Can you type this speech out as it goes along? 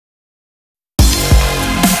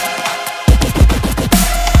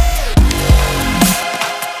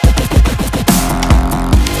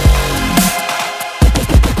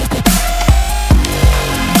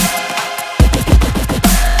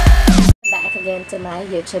again to my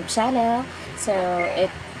YouTube channel. So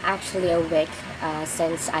it's actually a week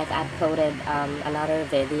since I've uploaded another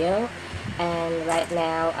video, and right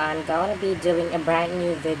now I'm gonna be doing a brand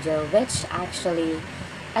new video, which actually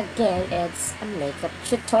again it's a makeup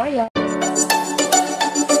tutorial.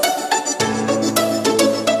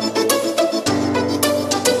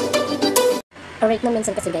 Alright, no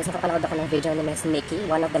minsan kasi guys, nakapanood ako ng video ni Miss Nikki,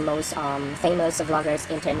 one of the most famous vloggers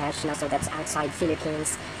international, so that's outside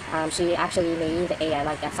Philippines. She actually made a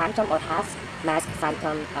like a phantom or half mask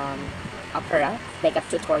phantom opera makeup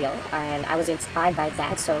tutorial, and I was inspired by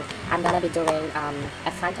that, so I'm gonna be doing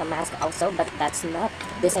a phantom mask also, but that's not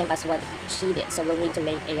the same as what she did, so we'll need to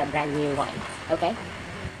make a brand new one. Okay,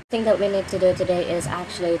 the thing that we need to do today is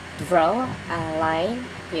actually draw a line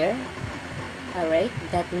here. Alright,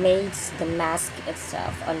 that makes the mask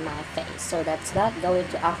itself on my face. So that's not going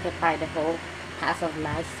to occupy the whole half of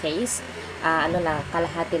my face. Ano lang,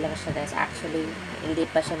 kalahati lang siya guys. Actually, hindi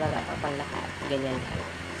pa siya magkakapang lahat. Ganyan lang.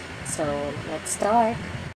 So, let's start.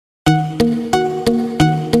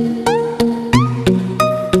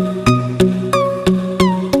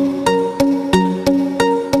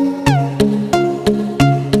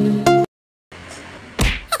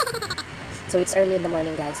 So it's early in the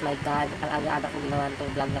morning guys, my god, ang aga-aga kong ginawa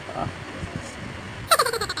itong vlog na to.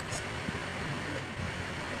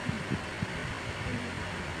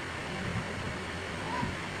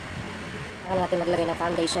 Kailangan natin maglagay ng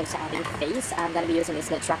foundation sa ating face. I'm gonna be using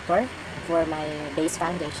this Tractor for my base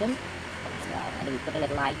foundation. So I'm gonna be putting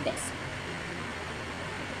it like this.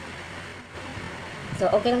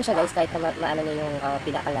 So okay lang siya guys, kahit na maano niyo yung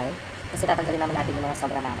pinaka-line. Kasi tatanggalin naman natin yung mga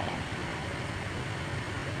sobra mamaya.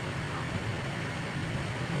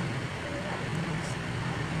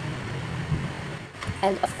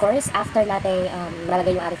 And of course, after natin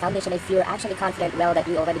malagay yung ating foundation, if you're actually confident well that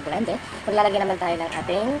you already blended, maglalagay naman tayo ng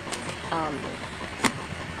ating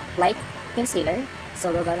light concealer. So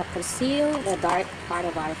we're gonna conceal the dark part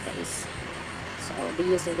of our face. So we'll be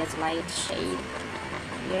using this light shade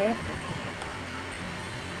here.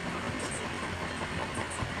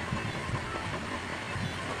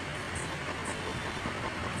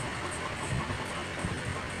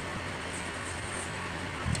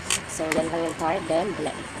 So yan lang yung tart, then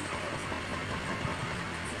blend.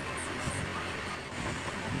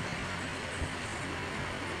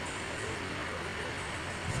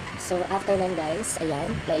 So after lang guys, ayan,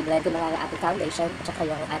 na-blend ko na nga ang ating foundation at saka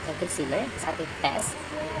yung ating concealer sa ating test.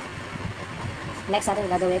 Next natin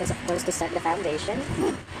gagawin is of course to set the foundation.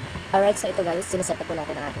 Alright, so ito guys, sineset na po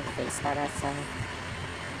natin ang ating face para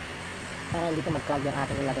hindi po mag-clog yung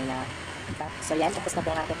ating ilagay na. So yan, tapos na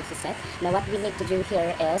po ang ating set. Now what we need to do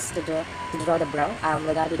here is to draw the brow.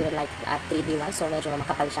 We're gonna be doing like a 3D one, so medyo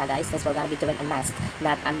makapal siya guys. Since we're gonna be doing a mask,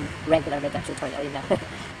 not a regular makeup tutorial, you know.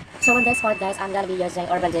 So in this part guys, I'm gonna be using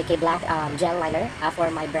Urban Decay Black gel liner for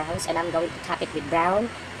my brows, and I'm going to tap it with brown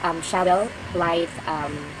shadow light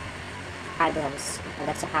eyebrows, and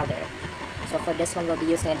that's a powder. So for this one, we'll be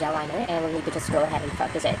using a gel liner, and we'll need to just go ahead and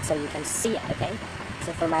focus it so you can see it, okay?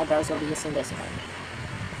 So for my brows, we'll be using this one.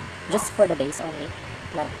 Just for the base only,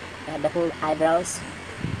 not the whole eyebrows.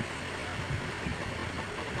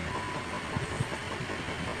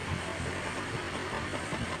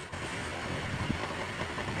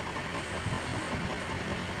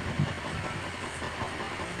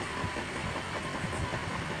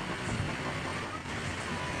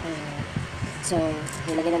 So,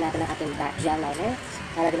 nilagyan na natin ang ating gel liner.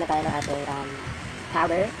 Nalagyan na tayo ng ating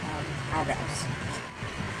powder eyebrows.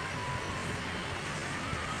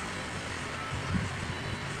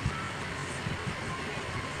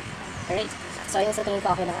 Alright, so ayun sa tingin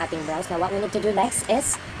ko okay ng ating brows. Now what we need to do next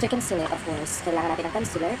is to conceal it, of course. Kailangan natin ng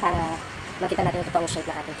concealer para makita natin yung totoong shape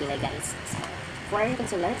ng ating kilay guys. So, for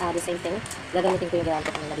concealer, the same thing. Gagamitin ko yung gawin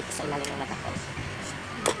ko kanina dito sa ilalim ng mata ko.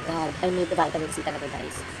 God, I need the vitamin C talaga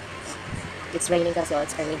guys. It's raining kasi,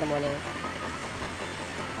 it's early in the morning.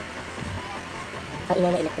 Ang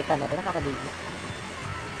ina na electric pa natin, nakakabili.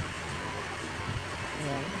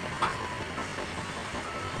 Ayan.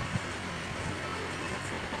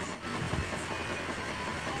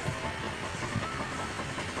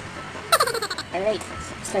 Alright,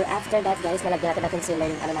 so after that guys, nalagyan natin na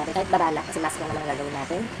concealer yung ano natin, kahit barala, kasi mask lang naman ang gagawin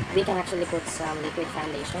natin. We can actually put some liquid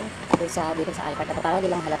foundation dito sa eye part na para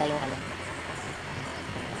hindi lang mahalata yung ano.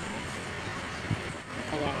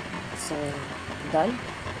 Ayan, so done.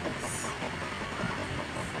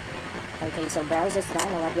 Okay, so brows is done.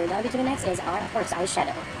 Now what we're going to do next is our, of course,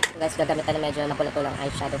 eyeshadow. So guys, gagamit tayo medyo napula-pulang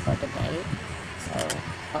eyeshadow for today. So,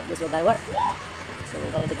 hope this will work. So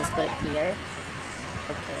we're going to just put it here.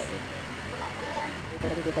 Okay.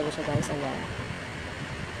 Pero nakikita nyo siya guys, ayan.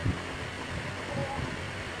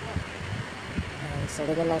 So,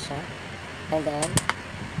 ganyan lang siya. And then,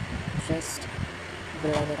 just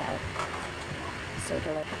blend it out.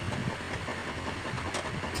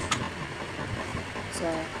 So,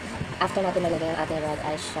 after natin nalagay ang ating red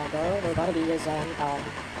eyeshadow, we're gonna be using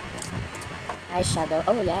eyeshadow.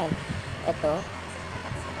 Oh, yan. Ito.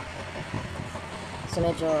 So,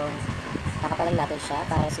 medyo nakapalan natin siya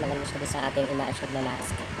para mas malalim siya sa ating ina-achieve na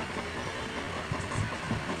mask.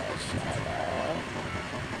 Eyeshadow.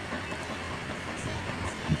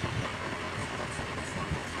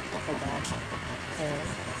 And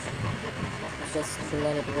just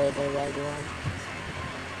blend it with the red one.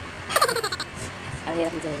 Ang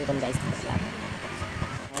hirap dito dito guys.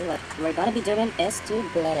 And what we're gonna be doing is to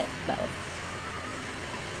blend it both.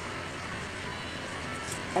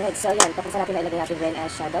 Alright, so yan. Tapos na natin na ilagay natin green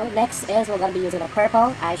eyeshadow. Next is we're gonna be using a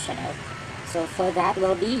purple eyeshadow. So for that,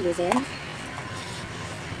 we'll be using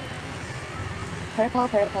purple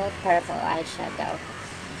eyeshadow.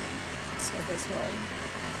 So this one.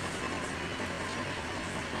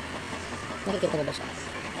 Nakikita niyo ba siya?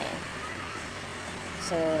 Ayan.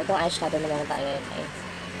 So, itong eyeshadow na meron tayo ngayon ay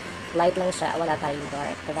light lang siya, wala tayong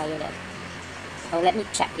dark, violet. So, let me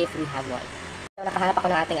check if we have one. So, nakahanap ako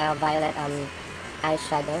ng ating violet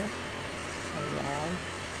eyeshadow. Ayan.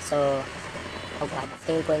 So, oh god,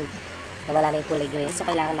 tingin ko nawala na yung kulay green. So,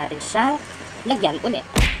 kailangan natin siyang lagyan ulit.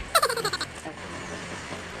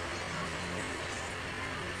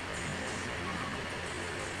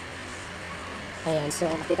 Ayan, so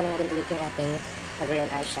nakita na natin ulit yung ating green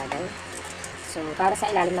eyeshadow. So, para sa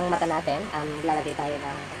ilalim ng mata natin, lalagay tayo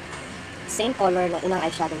ng same color ng unang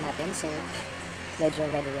eyeshadow natin. So, medyo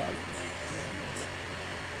red.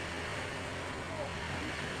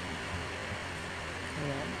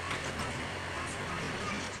 Ayan.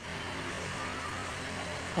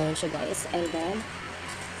 Ayan siya guys. And then,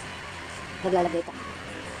 maglalagay tayo.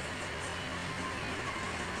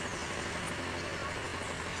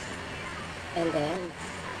 And then,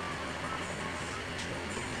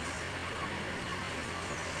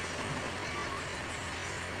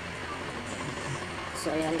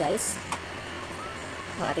 so ayan guys,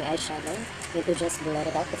 ang ating eyeshadow. Need to just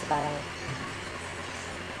blend it out kasi parang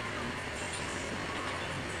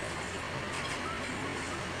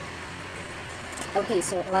okay,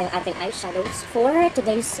 so ang ating eyeshadows for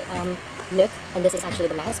today's look, and this is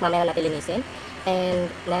actually the mask. Mamaya natin linisin. And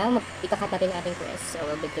now, ikakat natin yung ating crease. So,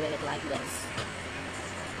 we'll be doing it like this.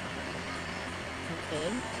 Okay.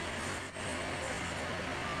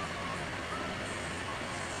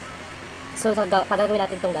 So, pagagawin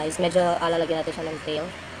natin itong guys, medyo lalagyan natin siya ng tail.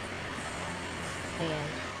 Ayan.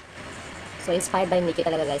 So, inspired by Mickey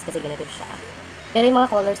talaga guys, kasi ganito siya. Pero yung mga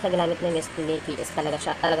colors na ginamit ni Miss Mickey is talaga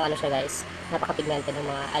ano siya guys, napaka-pigmented ng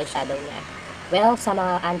mga eyeshadow niya. Well, sa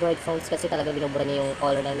mga Android phones kasi talaga binubura niya yung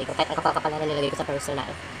color ng makeup. Kahit ang kapakapalan na nilagay ko sa personal,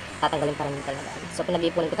 tatanggalin pa rin talaga. So,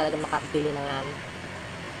 pinag-ipunin ko talaga makapili ng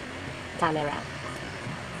camera.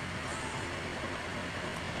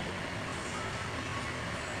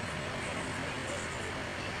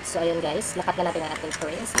 So, ayun guys, lakat na natin ang ating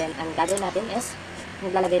crease. Then, ang gagawin natin is,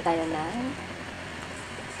 maglalagay tayo ng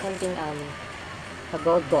konting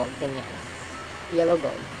gold, ganyan. Yellow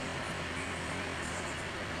gold.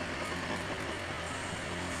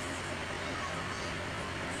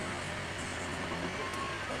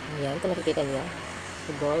 Ayan, kung nakikita niyo,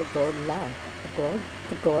 gold lang. Gold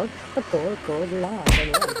lang.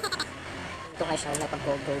 Ganyan. Ito ay siya na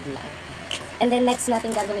gold lang. And then next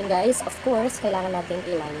natin gagawin guys, of course, kailangan natin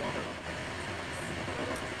i-liner.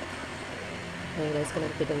 Ayan guys, kung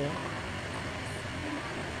nakikita niyo.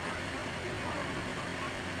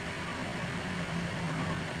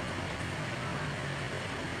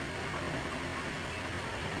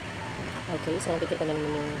 Okay, so nakikita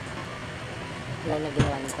naman yung line na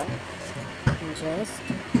ginawa nito. And just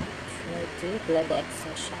try to blend the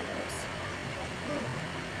excess shadows.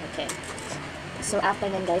 Okay. So after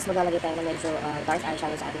nun guys, maglalagay tayo ng medyo dark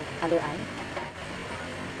eyeshadow sa ating under eye.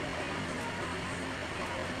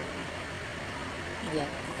 Ayan.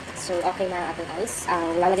 So okay na ang ating eyes.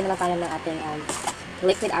 Lalagyan na lang tayo ng ating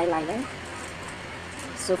liquid eyeliner.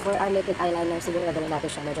 So for our liquid eyeliner, siguro gagawin natin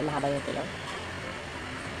siya medyo mahaba yung tail.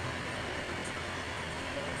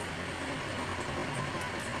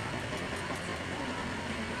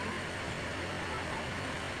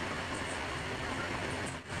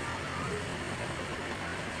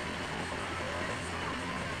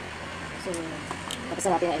 So, tapos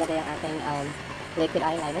na natin na ilagay ang ating liquid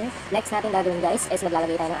eyeliner. Next natin gagawin guys is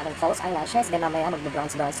maglalagay tayo ng ating false eyelashes. Then mamaya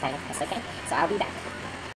mag-bronze tayo. Okay? So, I'll be back.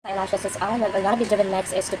 Eyelashes is on. What we're gonna be doing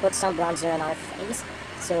next is to put some bronzer on our face.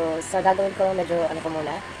 So gagawin ko medyo ko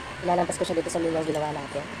muna. Ilalampas ko siya dito sa linyang ginawa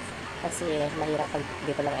natin. Kasi mahirap pag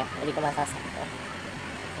dito lang eh. Hindi ko masasakto.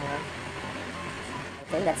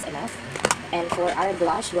 Okay, that's enough. And for our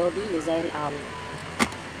blush, we'll be using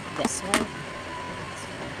this one.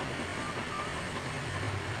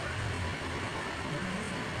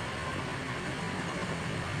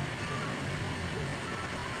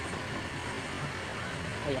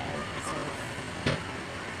 Ayan.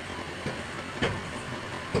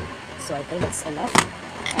 So I think it's enough.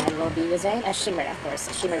 And we'll be using a shimmer, of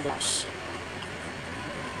course, a shimmer blush.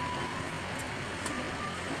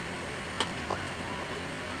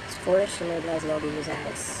 For shimmer blush, we'll be using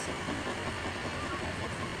this.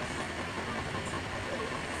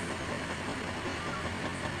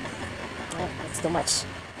 Oh, that's too much.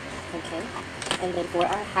 Okay. And then for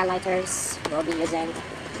our highlighters, we'll be using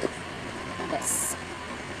this.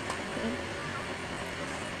 Okay.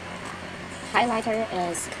 Highlighter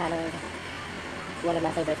is kind of one of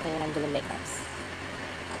my favorite things when I'm doing makeups.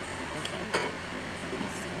 Okay.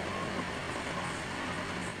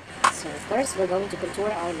 So of course we're going to contour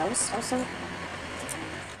our nose also.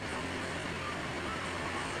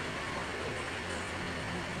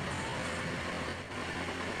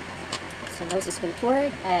 So nose is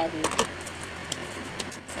contoured, and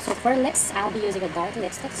so for lips I'll be using a dark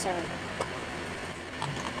lipstick. So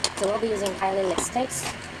we'll be using Kylie lipsticks.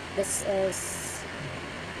 This is,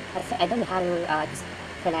 I don't know how to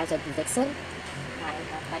pronounce it, Vixen. I'm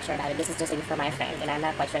not quite sure about it. This is just for my friend, and I'm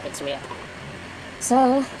not quite sure if it's real.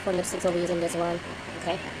 So for lipsticks, we'll be using this one.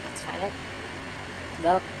 Okay, let's find it.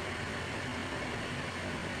 Go.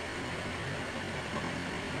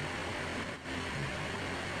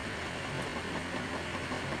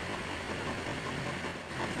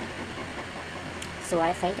 So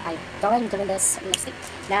I think I'm done doing this lipstick.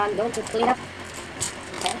 Now I'm going to clean up,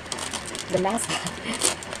 okay, the mask.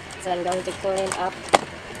 So I'm going to clean up.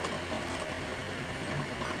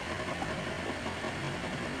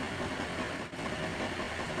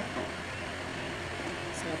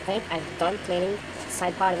 So I think I'm done cleaning the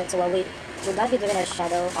side part of it. So we're going to be doing a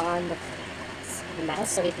shadow on the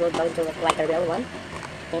mask, so it will going to look like a real one.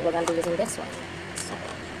 And we're going to be using this one. So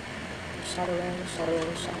shadowing,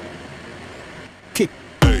 shadowing, shadowing. Kick.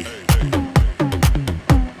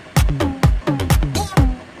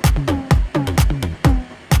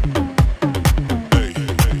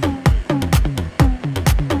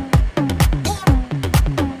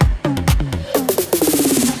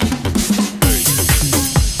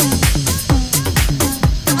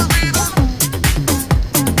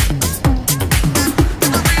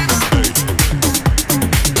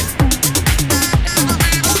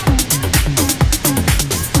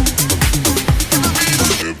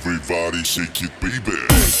 Everybody shake it, baby.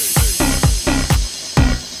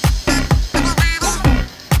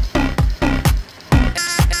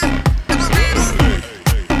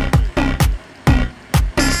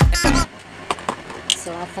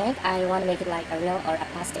 So I think I want to make it like a real or a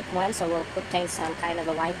plastic one. So we'll put in some kind of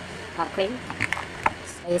a white cream.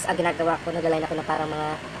 So is ginagawa ko, nagaline ako ng parang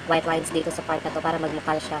mga white lines dito sa part na to para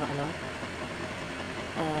magmukha siyang ano,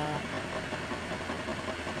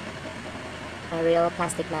 a real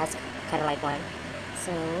plastic mask, kind of like one.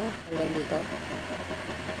 So, and then dito.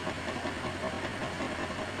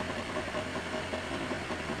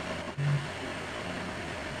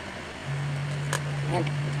 And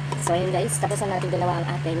so yun guys, tapos na natin ginawa ang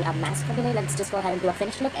ating mask for today. Let's just go ahead and do a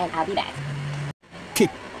finished look and I'll be back. Kick.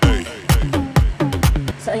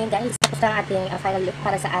 So ayun guys, tapos na ang ating final look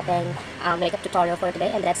para sa ating makeup tutorial for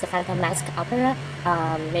today, and that's the Phantom Mask Opera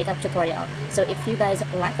makeup tutorial. So if you guys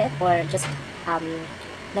like it or just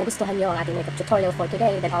nagustuhan nyo ang ating makeup tutorial for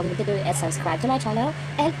today, then all you need to do is subscribe to my channel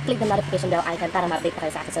and click the notification bell icon para ma-update pa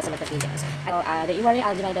kayo sa akin sa sunod na videos. So don't you worry,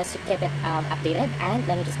 I'll do my best to keep it updated, and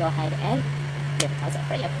let me just go ahead and give it a thumbs up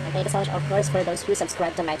for you. And thank you so much, of course, for those who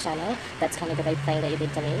subscribe to my channel. That's kind of a great thing that you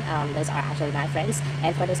did to me. Those are actually my friends,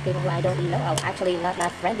 and for those people who I don't know, I'm actually not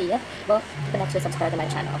friendly yet, well, keep on actually subscribe to my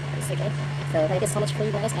channel, of course, okay? So thank you so much for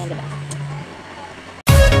you guys, and goodbye.